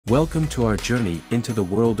Welcome to our journey into the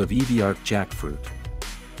world of Eviarc Jackfruit.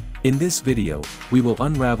 In this video, we will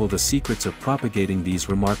unravel the secrets of propagating these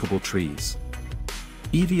remarkable trees.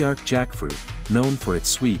 Eviarc Jackfruit, known for its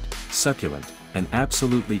sweet, succulent, and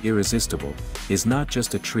absolutely irresistible, is not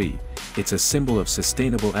just a tree, it's a symbol of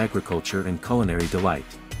sustainable agriculture and culinary delight.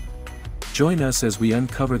 Join us as we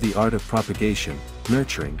uncover the art of propagation,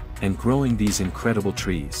 nurturing, and growing these incredible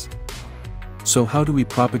trees. So how do we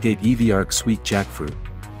propagate Eviarc sweet jackfruit?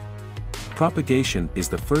 Propagation is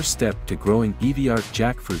the first step to growing Eviarc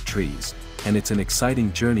jackfruit trees, and it's an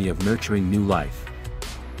exciting journey of nurturing new life.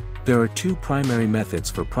 There are two primary methods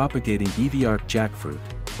for propagating Eviarc jackfruit,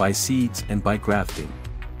 by seeds and by grafting.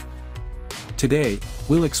 Today,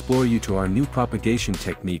 we'll explore you to our new propagation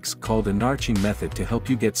techniques called Inarching method to help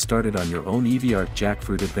you get started on your own Eviarc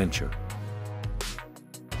jackfruit adventure.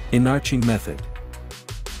 Inarching method.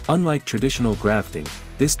 Unlike traditional grafting,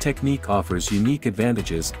 this technique offers unique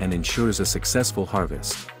advantages and ensures a successful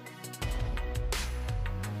harvest.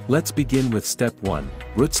 Let's begin with step 1,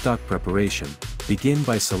 rootstock preparation. Begin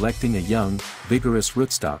by selecting a young, vigorous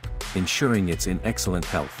rootstock, ensuring it's in excellent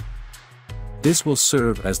health. This will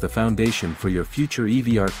serve as the foundation for your future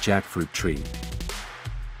Eviarc jackfruit tree.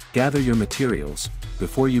 Gather your materials.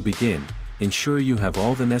 Before you begin, ensure you have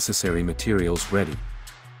all the necessary materials ready.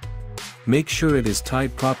 Make sure it is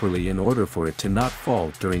tied properly in order for it to not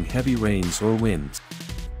fall during heavy rains or winds.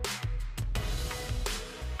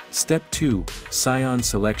 Step 2, Scion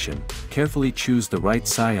selection. Carefully choose the right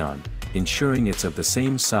Scion, ensuring it's of the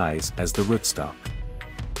same size as the rootstock.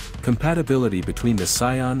 Compatibility between the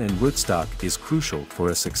Scion and rootstock is crucial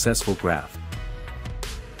for a successful graft.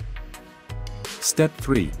 Step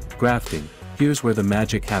 3, grafting. Here's where the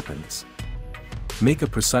magic happens. Make a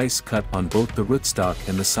precise cut on both the rootstock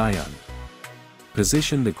and the Scion.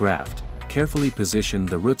 Position the graft. Carefully position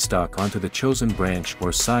the rootstock onto the chosen branch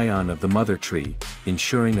or Scion of the mother tree,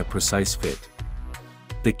 ensuring a precise fit.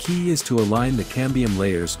 The key is to align the cambium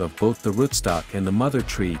layers of both the rootstock and the mother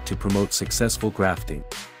tree to promote successful grafting.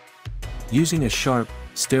 Using a sharp,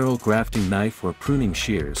 sterile grafting knife or pruning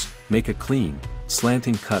shears, make a clean,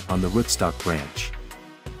 slanting cut on the rootstock branch.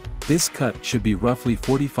 This cut should be roughly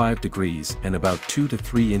 45 degrees and about 2 to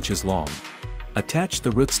 3 inches long. Attach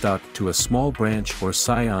the rootstock to a small branch or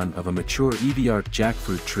Scion of a mature Eviarc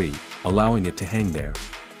jackfruit tree, allowing it to hang there.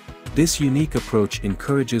 This unique approach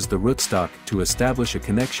encourages the rootstock to establish a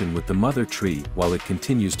connection with the mother tree while it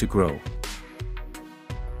continues to grow.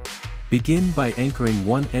 Begin by anchoring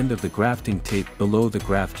one end of the grafting tape below the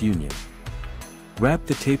graft union. Wrap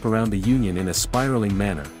the tape around the union in a spiraling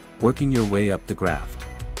manner, working your way up the graft.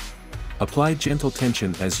 Apply gentle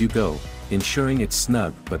tension as you go, ensuring it's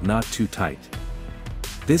snug but not too tight.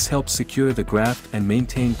 This helps secure the graft and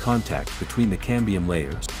maintain contact between the cambium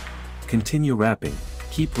layers. Continue wrapping.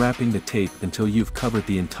 Keep wrapping the tape until you've covered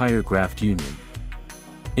the entire graft union.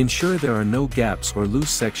 Ensure there are no gaps or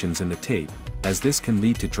loose sections in the tape, as this can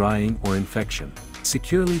lead to drying or infection.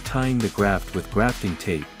 Securely tying the graft with grafting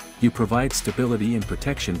tape, you provide stability and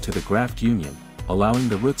protection to the graft union, allowing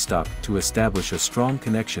the rootstock to establish a strong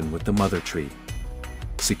connection with the mother tree.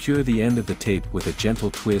 Secure the end of the tape with a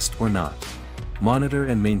gentle twist or knot. Monitor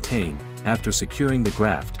and maintain. After securing the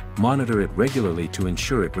graft, monitor it regularly to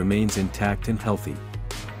ensure it remains intact and healthy.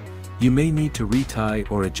 You may need to retie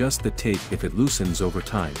or adjust the tape if it loosens over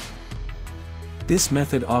time. This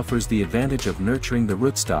method offers the advantage of nurturing the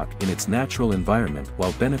rootstock in its natural environment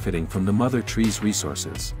while benefiting from the mother tree's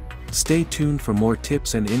resources. Stay tuned for more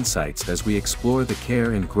tips and insights as we explore the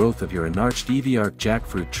care and growth of your enarched Eviarc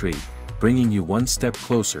jackfruit tree, bringing you one step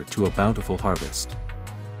closer to a bountiful harvest.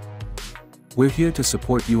 We're here to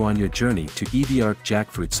support you on your journey to Eviarc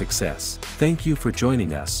jackfruit success. Thank you for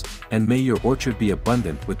joining us, and may your orchard be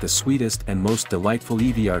abundant with the sweetest and most delightful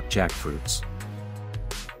Eviarc jackfruits.